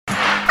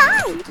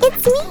Hi,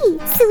 it's me,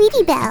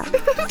 Sweetie Belle.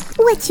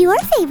 What's your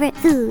favorite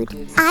food?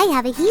 I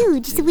have a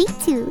huge sweet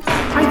tooth.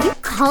 Are you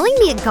calling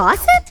me a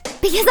gossip?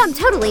 Because I'm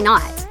totally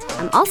not.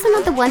 I'm also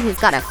not the one who's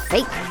got a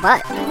fake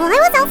butt. Well,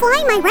 I was out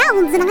flying my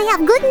rounds and I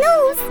have good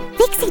news.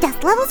 Pixie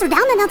dust levels are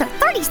down another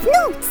 30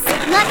 snoots.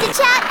 Not to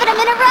chat, but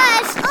I'm in a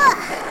rush. Ugh,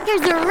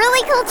 here's a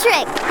really cool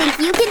trick. Think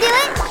you can do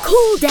it?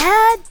 Cool,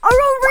 Dad. Our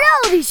own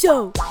reality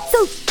show.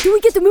 So, do we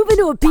get to move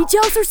into a beach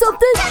house or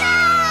something?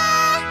 Ta-da!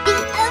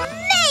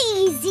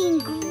 The amazing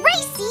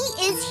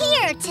Gracie is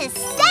here to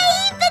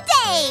save the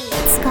day.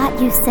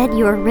 Scott, you said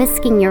you were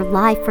risking your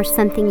life for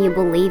something you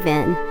believe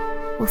in.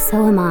 Well,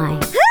 so am I.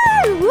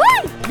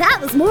 That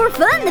was more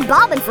fun than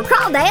bobbing for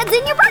crawdads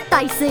in your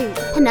birthday suit.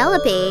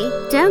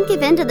 Penelope, don't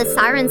give in to the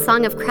siren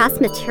song of crass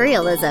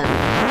materialism.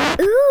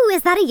 Ooh,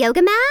 is that a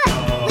yoga mat?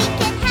 We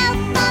can help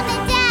Mom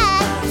and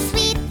Dad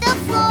sweep the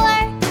floor,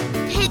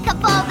 pick up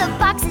all the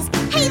boxes.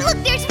 Hey, look,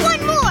 there's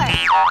one more.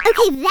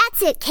 Okay,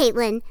 that's it,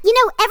 Caitlin. You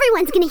know,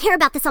 everyone's gonna hear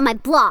about this on my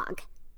blog.